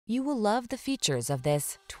You will love the features of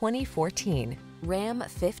this 2014 Ram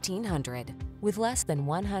 1500. With less than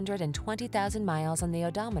 120,000 miles on the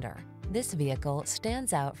odometer, this vehicle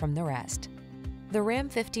stands out from the rest. The Ram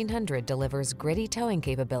 1500 delivers gritty towing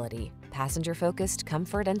capability, passenger-focused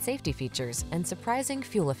comfort and safety features, and surprising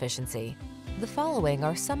fuel efficiency. The following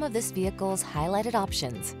are some of this vehicle's highlighted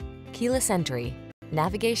options: keyless entry,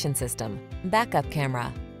 navigation system, backup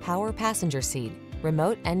camera, power passenger seat,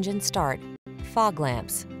 remote engine start, fog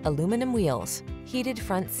lamps, aluminum wheels, heated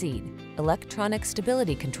front seat, electronic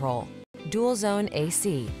stability control, dual zone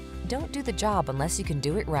AC. Don't do the job unless you can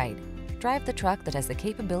do it right. Drive the truck that has the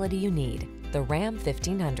capability you need. The Ram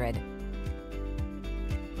 1500.